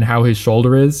Paul and how his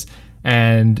shoulder is.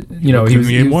 And, he was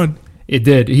game one. It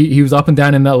did. He was up and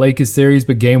down in that Lakers series,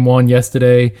 but game one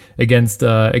yesterday against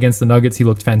the Nuggets, he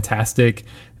looked fantastic.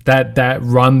 That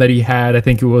run that he had, I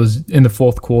think it was in the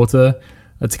fourth quarter,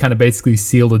 to kind of basically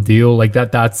seal the deal. Like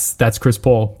that's Chris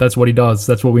Paul. That's what he does.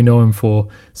 That's what we know him for.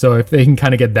 So if they can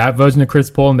kind of get that version of Chris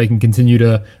Paul and they can continue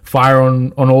to fire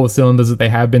on all the cylinders that they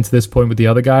have been to this point with the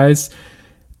other guys,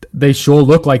 they sure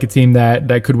look like a team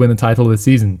that could win the title this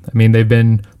season. I mean, they've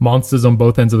been monsters on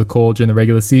both ends of the court during the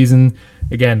regular season.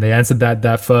 Again, they answered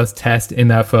that first test in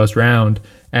that first round.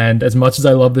 And as much as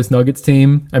I love this Nuggets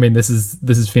team, I mean, this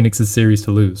is Phoenix's series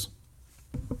to lose.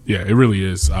 Yeah, it really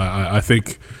is. I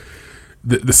think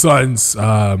the Suns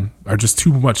are just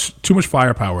too much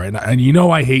firepower, and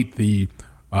I hate the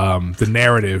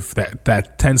narrative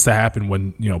that tends to happen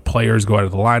when players go out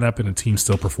of the lineup and a team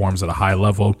still performs at a high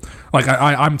level. Like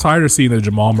I'm tired of seeing the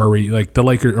Jamal Murray, like the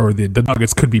Lakers or the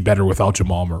Nuggets could be better without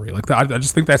Jamal Murray. Like I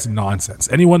just think that's nonsense.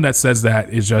 Anyone that says that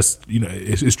is just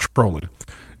is trolling.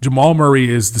 Jamal Murray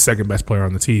is the second best player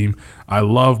on the team. I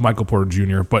love Michael Porter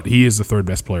Jr., but he is the third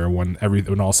best player when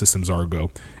all systems are a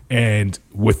go. And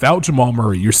without Jamal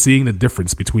Murray, you're seeing the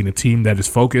difference between a team that is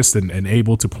focused and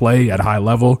able to play at a high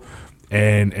level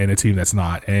and a team that's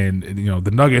not. And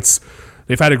the Nuggets,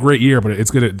 they've had a great year, but it's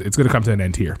gonna come to an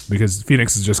end here because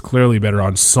Phoenix is just clearly better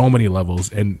on so many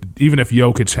levels. And even if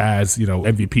Jokic has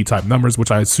MVP type numbers,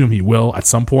 which I assume he will at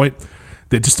some point,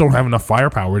 they just don't have enough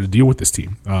firepower to deal with this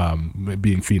team,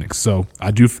 being Phoenix. So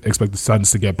I do expect the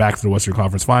Suns to get back to the Western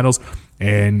Conference Finals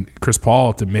and Chris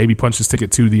Paul to maybe punch his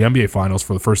ticket to the NBA Finals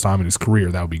for the first time in his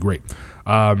career. That would be great.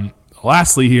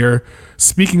 Lastly here,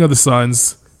 speaking of the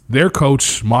Suns, their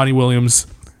coach, Monty Williams,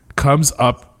 comes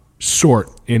up short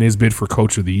in his bid for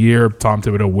Coach of the Year. Tom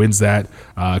Thibodeau wins that.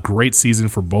 Great season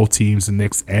for both teams, the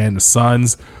Knicks and the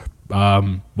Suns.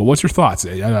 But what's your thoughts?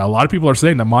 A lot of people are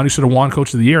saying that Monty should have won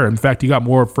Coach of the Year. In fact, he got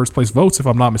more first place votes, if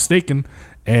I'm not mistaken,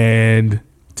 and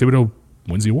Thibodeau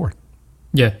wins the award.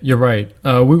 Yeah, you're right.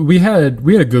 We had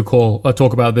a good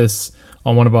talk about this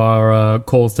on one of our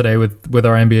calls today with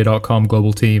our NBA.com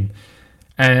global team.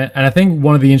 And I think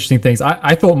one of the interesting things,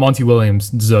 I thought Monty Williams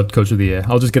deserved Coach of the Year.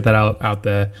 I'll just get that out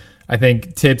there. I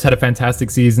think Tibbs had a fantastic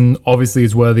season. Obviously,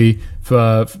 is worthy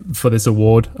for this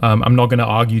award. I'm not going to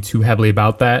argue too heavily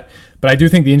about that. But I do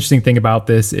think the interesting thing about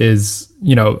this is,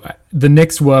 the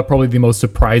Knicks were probably the most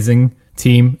surprising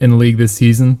team in the league this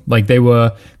season. Like they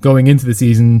were going into the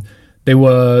season, they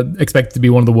were expected to be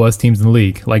one of the worst teams in the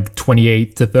league, like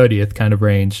 28th to 30th kind of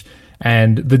range.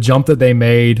 And the jump that they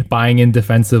made, buying in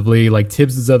defensively, like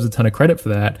Tibbs deserves a ton of credit for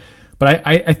that. But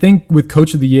I think with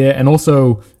Coach of the Year and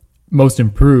also most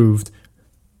improved,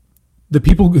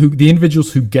 the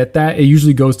individuals who get that, it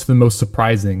usually goes to the most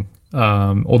surprising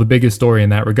or the biggest story in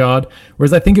that regard.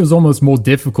 Whereas I think it was almost more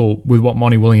difficult with what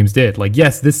Monty Williams did. Like,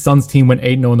 yes, this Suns team went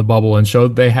 8-0 in the bubble and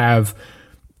showed they have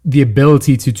the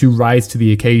ability to rise to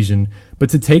the occasion.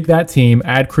 But to take that team,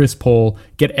 add Chris Paul,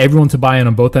 get everyone to buy in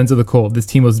on both ends of the court. This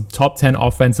team was top 10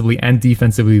 offensively and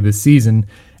defensively this season,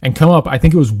 and come up, I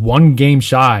think it was one game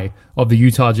shy of the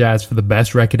Utah Jazz for the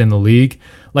best record in the league.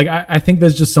 Like, I think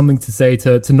there's just something to say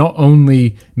to not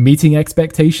only meeting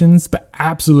expectations, but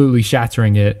absolutely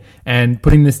shattering it and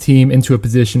putting this team into a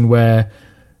position where,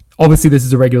 obviously, this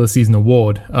is a regular season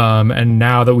award. And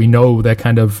now that we know they're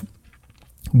kind of,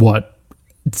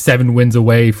 7 wins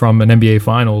away from an NBA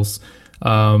Finals.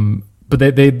 But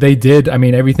they did. I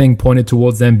mean, everything pointed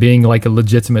towards them being like a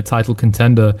legitimate title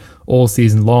contender all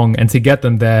season long. And to get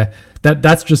them there,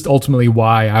 that's just ultimately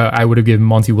why I would have given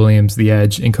Monty Williams the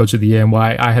edge in Coach of the Year and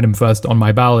why I had him first on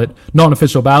my ballot. Not an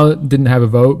official ballot, didn't have a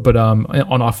vote, but on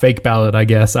our fake ballot, I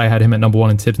guess, I had him at number 1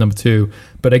 and Tibbs number 2.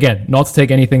 But again, not to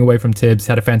take anything away from Tibbs,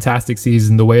 had a fantastic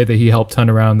season. The way that he helped turn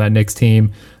around that Knicks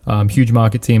team, huge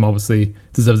market team, obviously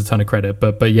deserves a ton of credit.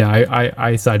 But yeah,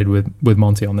 I sided with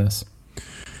Monty on this.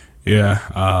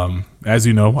 Yeah, as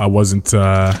you know, I wasn't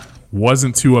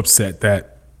too upset that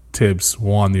Tibbs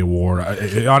won the award.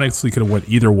 It honestly could have went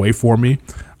either way for me.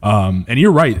 And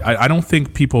you're right. I don't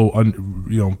think people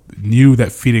knew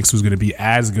that Phoenix was going to be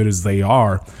as good as they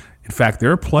are. In fact,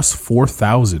 they're plus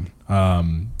 4,000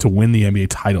 to win the NBA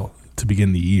title to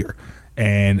begin the year,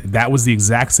 and that was the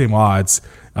exact same odds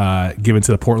given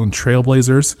to the Portland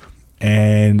Trailblazers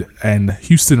and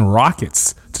Houston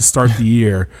Rockets to start the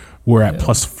year. Were at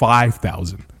plus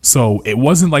 5,000. So it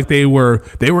wasn't like they were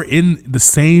in the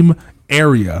same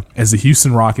area as the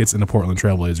Houston Rockets and the Portland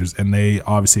Trailblazers, and they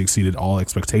obviously exceeded all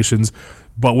expectations.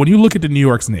 But when you look at the New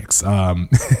York Knicks,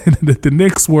 the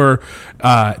Knicks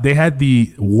they had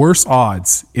the worst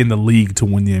odds in the league to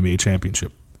win the NBA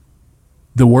championship.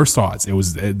 The worst odds. It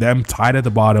was them tied at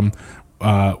the bottom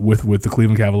with the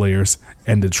Cleveland Cavaliers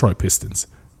and Detroit Pistons.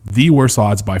 The worst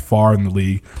odds by far in the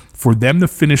league. For them to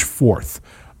finish fourth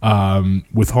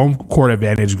with home court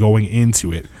advantage going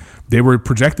into it, they were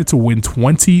projected to win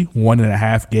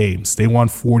 21.5 games. They won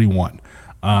 41.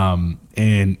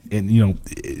 And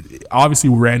obviously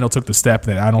Randall took the step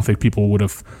that I don't think people would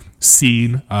have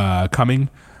seen coming.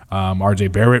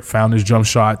 RJ Barrett found his jump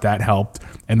shot. That helped.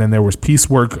 And then there was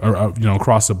piecework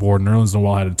across the board. Nerlens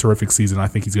Noel had a terrific season. I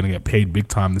think he's going to get paid big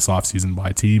time this offseason by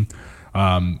a team.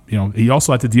 He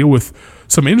also had to deal with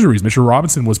some injuries. Mitchell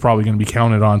Robinson was probably going to be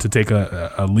counted on to take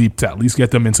a leap to at least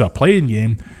get them into a play-in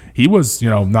game. He was,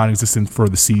 non-existent for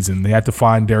the season. They had to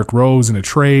find Derrick Rose in a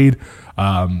trade.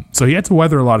 So he had to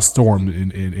weather a lot of storm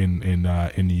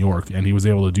in New York, and he was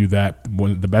able to do that.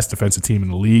 One of the best defensive team in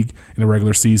the league in the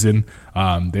regular season.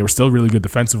 They were still really good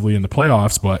defensively in the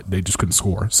playoffs, but they just couldn't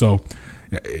score. So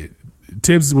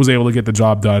Tibbs was able to get the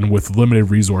job done with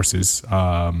limited resources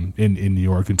in New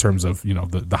York in terms of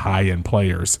the high end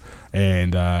players,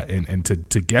 and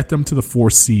to get them to the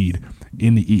 4th seed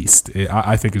in the East,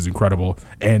 I think is incredible.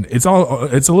 And it's a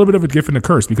little bit of a gift and a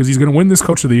curse because he's going to win this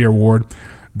Coach of the Year award.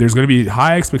 There's going to be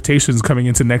high expectations coming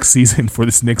into next season for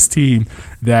this Knicks team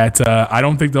that I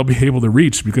don't think they'll be able to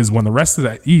reach, because when the rest of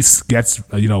the East gets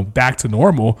back to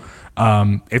normal,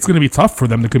 it's going to be tough for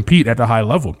them to compete at the high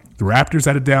level. The Raptors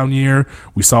had a down year.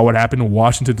 We saw what happened in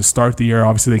Washington to start the year.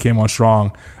 Obviously, they came on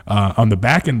strong on the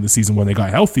back end of the season when they got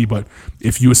healthy. But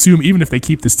if you assume, even if they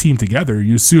keep this team together,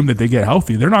 you assume that they get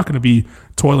healthy, they're not going to be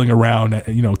toiling around at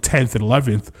 10th and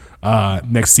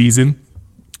 11th next season.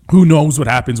 Who knows what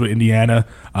happens with Indiana?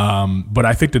 But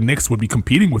I think the Knicks would be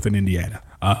competing with an Indiana,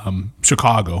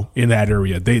 Chicago in that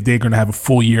area. They're going to have a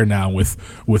full year now with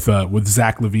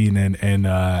Zach LaVine and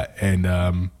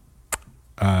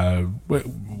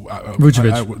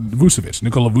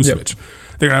Nikola Vucevic. Yep.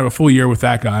 They're gonna have a full year with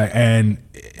that guy, and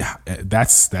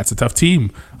that's a tough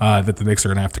team that the Knicks are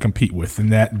gonna have to compete with.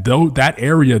 And that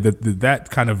area, that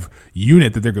kind of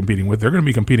unit that they're competing with, they're gonna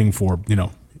be competing for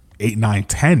 8, 9,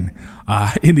 10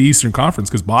 in the Eastern Conference,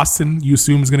 because Boston, you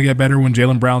assume, is going to get better when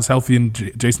Jaylen Brown's healthy and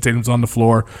Jason Tatum's on the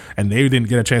floor, and they didn't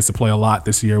get a chance to play a lot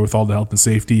this year with all the health and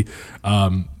safety.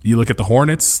 You look at the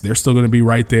Hornets; they're still going to be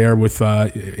right there with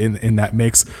in that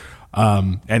mix.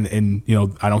 And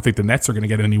I don't think the Nets are going to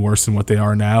get any worse than what they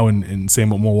are now, and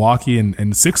same with Milwaukee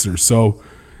and Sixers. So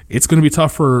it's going to be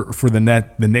tough for the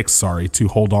Knicks, to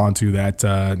hold on to that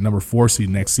number 4 seed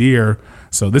next year.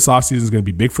 So this offseason is going to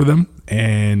be big for them,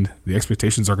 and the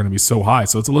expectations are going to be so high.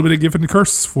 So it's a little bit of gift and a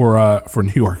curse for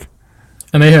New York.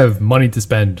 And they have money to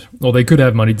spend. Well, they could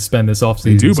have money to spend this offseason.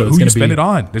 They do, but who do you spend it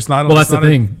on? There's not. Well, that's the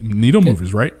thing. Needle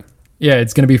movers, right? Yeah,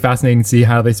 it's going to be fascinating to see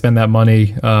how they spend that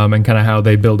money and kind of how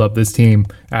they build up this team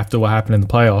after what happened in the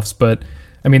playoffs. But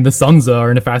I mean, the Suns are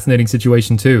in a fascinating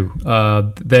situation too.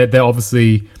 They're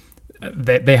obviously.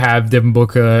 They have Devin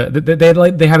Booker.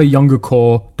 They have a younger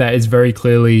core that is very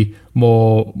clearly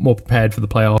more prepared for the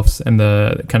playoffs and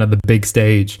the kind of the big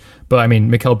stage. But I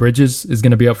mean, Mikal Bridges is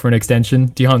going to be up for an extension.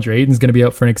 DeAndre Ayton's going to be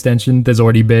up for an extension. There's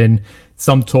already been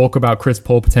some talk about Chris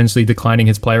Paul potentially declining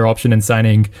his player option and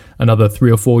signing another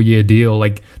 3 or 4 year deal.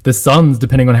 Like, the Suns,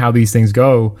 depending on how these things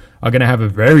go, are going to have a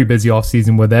very busy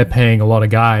offseason where they're paying a lot of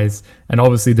guys. And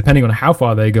obviously, depending on how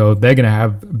far they go, they're going to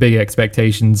have big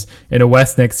expectations in a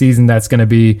West next season that's going to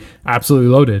be absolutely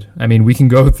loaded. I mean, we don't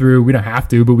have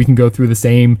to, but we can go through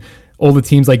all the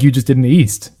teams like you just did in the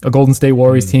East. A Golden State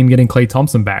Warriors team getting Klay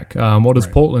Thompson back. What does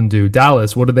Portland do?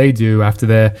 Dallas, what do they do after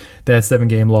their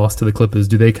 7-game loss to the Clippers?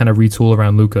 Do they kind of retool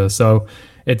around Luka? So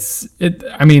this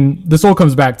all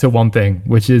comes back to one thing,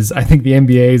 which is I think the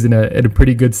NBA is in a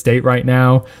pretty good state right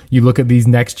now. You look at these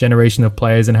next generation of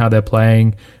players and how they're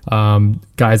playing.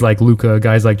 Guys like Luka,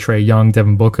 guys like Trae Young,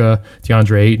 Devin Booker,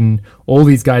 DeAndre Ayton, all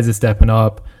these guys are stepping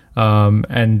up.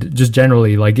 And just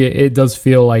generally, like it does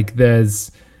feel like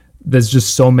there's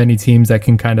just so many teams that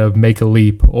can kind of make a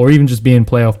leap or even just be in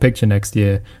playoff picture next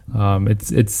year.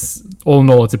 It's all in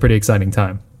all, it's a pretty exciting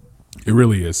time. It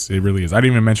really is. It really is. I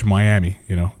didn't even mention Miami.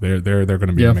 They're going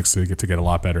to be in the mix to get a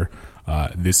lot better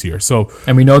this year. So,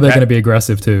 and we know they're going to be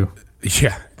aggressive too.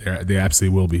 Yeah, they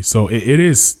absolutely will be. So it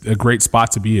is a great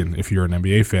spot to be in if you're an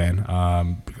NBA fan,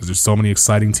 because there's so many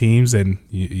exciting teams, and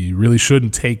you really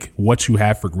shouldn't take what you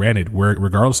have for granted,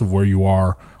 regardless of where you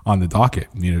are on the docket.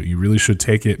 You really should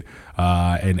take it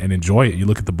and enjoy it. You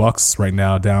look at the Bucks right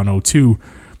now, down 0-2.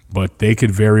 but they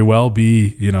could very well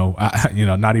be,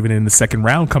 not even in the second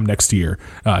round come next year,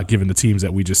 given the teams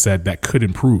that we just said that could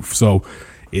improve. So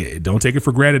don't take it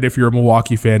for granted if you're a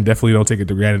Milwaukee fan. Definitely don't take it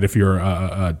for granted if you're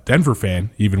a Denver fan,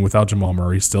 even without Jamal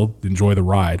Murray. Still enjoy the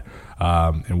ride,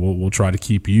 and we'll try to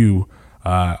keep you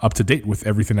up to date with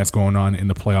everything that's going on in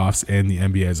the playoffs and the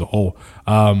NBA as a whole.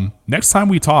 Next time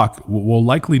we talk, we'll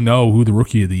likely know who the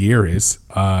Rookie of the Year is,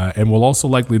 and we'll also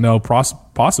likely know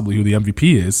possibly who the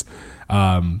MVP is.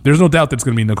 There's no doubt that's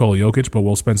going to be Nikola Jokic, but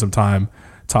we'll spend some time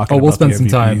talking about the MVP. Some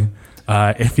time.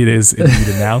 If it is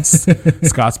indeed announced.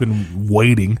 Scott's been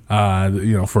waiting,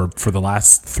 for the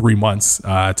last 3 months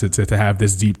to have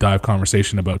this deep dive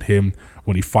conversation about him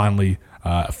when he finally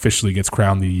officially gets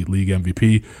crowned the league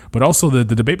MVP. But also the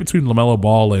debate between LaMelo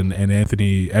Ball and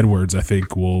Anthony Edwards, I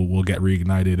think, will get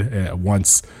reignited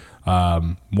once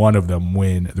one of them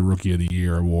win the Rookie of the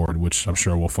Year award, which I'm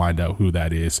sure we'll find out who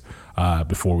that is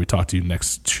before we talk to you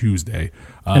next Tuesday.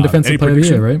 And Defensive Player of the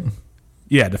Year, right?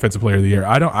 Yeah, Defensive Player of the Year.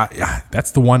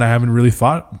 That's the one I haven't really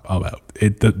thought about.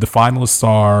 The finalists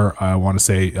are, I want to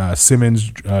say,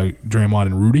 Simmons, Draymond,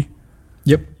 and Rudy.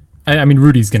 Yep. I mean,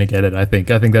 Rudy's going to get it, I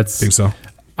think. I think so.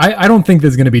 I don't think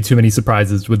there's going to be too many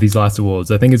surprises with these last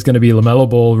awards. I think it's going to be LaMelo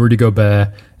Ball, Rudy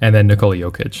Gobert, and then Nikola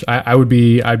Jokic.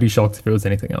 I'd be shocked if it was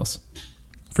anything else.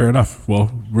 Fair enough.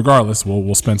 Well, regardless,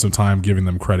 we'll spend some time giving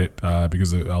them credit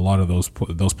because a lot of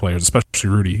those players, especially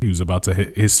Rudy, who's about to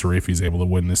hit history if he's able to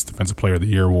win this Defensive Player of the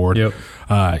Year award, to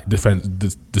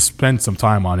spend some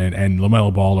time on it. And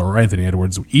LaMelo Ball or Anthony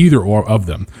Edwards, either or of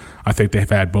them, I think they've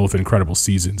had both incredible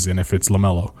seasons. And if it's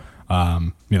LaMelo,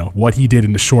 what he did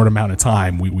in a short amount of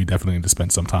time, we definitely need to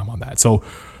spend some time on that. So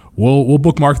we'll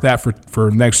bookmark that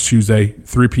for next Tuesday,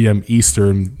 3 p.m.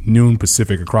 Eastern, noon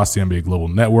Pacific across the NBA Global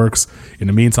Networks. In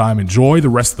the meantime, enjoy the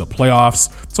rest of the playoffs.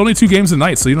 It's only 2 games a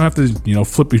night, so you don't have to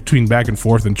flip between back and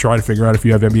forth and try to figure out if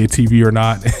you have NBA TV or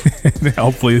not.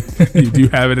 Hopefully you do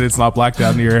have it and it's not blacked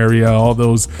out in your area. All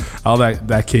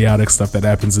that chaotic stuff that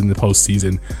happens in the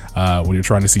postseason when you're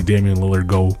trying to see Damian Lillard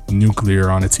go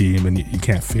nuclear on a team and you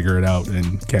can't figure it out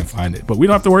and can't find it. But we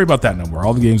don't have to worry about that no more.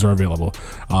 All the games are available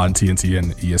on TNT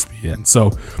and ESPN.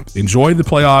 So enjoy the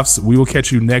playoffs. We will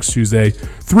catch you next Tuesday,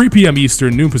 3 p.m.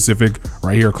 Eastern, noon Pacific,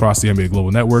 right here across the NBA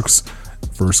Global Networks.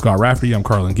 For Scott Rafferty, I'm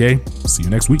Carlin Gay. See you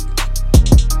next week.